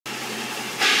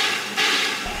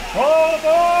All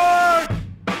aboard!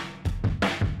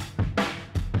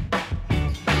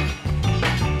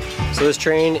 So this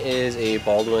train is a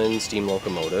Baldwin steam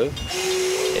locomotive.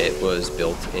 It was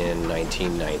built in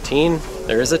 1919.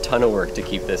 There is a ton of work to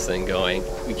keep this thing going.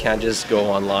 We can't just go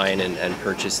online and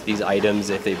purchase these items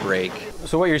if they break.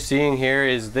 So what you're seeing here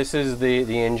is this is the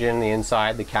engine, the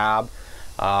inside, the cab.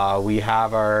 We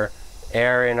have our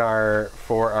air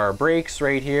for our brakes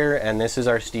right here, and this is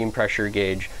our steam pressure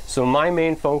gauge. So my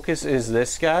main focus is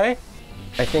this guy.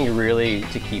 I think really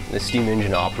to keep the steam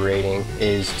engine operating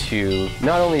is to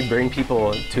not only bring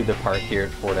people to the park here at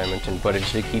Fort Edmonton, but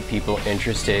it's to keep people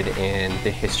interested in the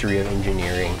history of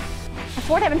engineering. The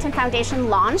Fort Edmonton Foundation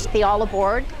launched the All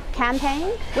Aboard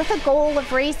campaign with a goal of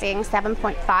raising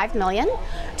 $7.5 million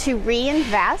to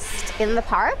reinvest in the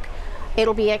park.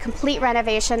 It'll be a complete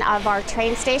renovation of our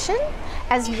train station,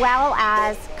 as well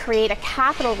as create a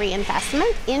capital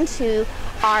reinvestment into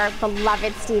our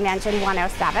beloved steam engine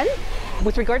 107.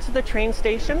 With regards to the train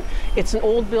station, it's an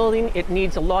old building. It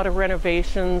needs a lot of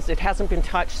renovations. It hasn't been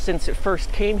touched since it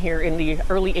first came here in the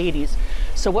early 80s.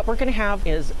 So what we're going to have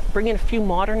is bring in a few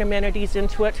modern amenities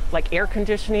into it, like air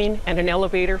conditioning and an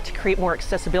elevator to create more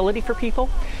accessibility for people.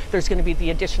 There's going to be the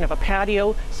addition of a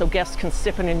patio so guests can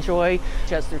sip and enjoy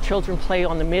as their children play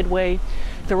on the midway.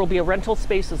 There will be a rental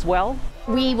space as well.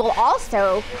 We will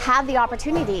also have the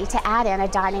opportunity to add in a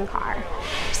dining car.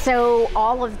 So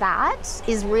all of that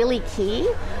is really key,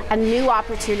 and new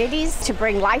opportunities to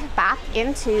bring life back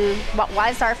into what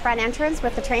was our front entrance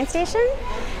with the train station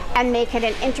and make it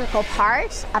an integral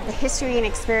part of the history and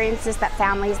experiences that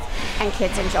families and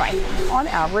kids enjoy. On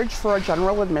average, for a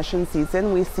general admission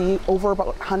season, we see over about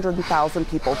 100,000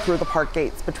 people through the park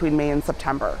gates between May and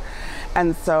September.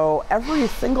 And so every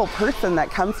single person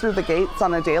that comes through the gates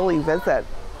on a daily visit,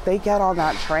 they get on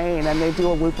that train and they do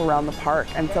a loop around the park.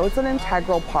 And so it's an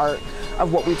integral part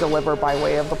of what we deliver by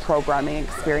way of the programming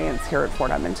experience here at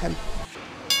Fort Edmonton.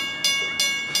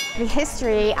 The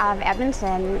history of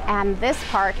Edmonton and this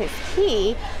park is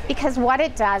key because what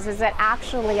it does is it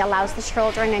actually allows the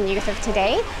children and youth of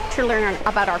today to learn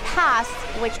about our past,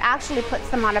 which actually puts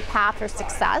them on a path for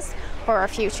success for our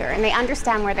future. And they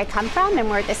understand where they come from and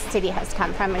where this city has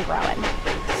come from and grown.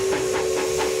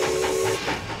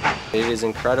 It is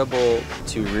incredible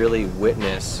to really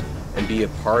witness and be a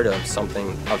part of something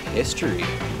of history,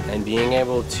 and being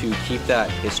able to keep that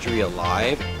history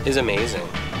alive is amazing.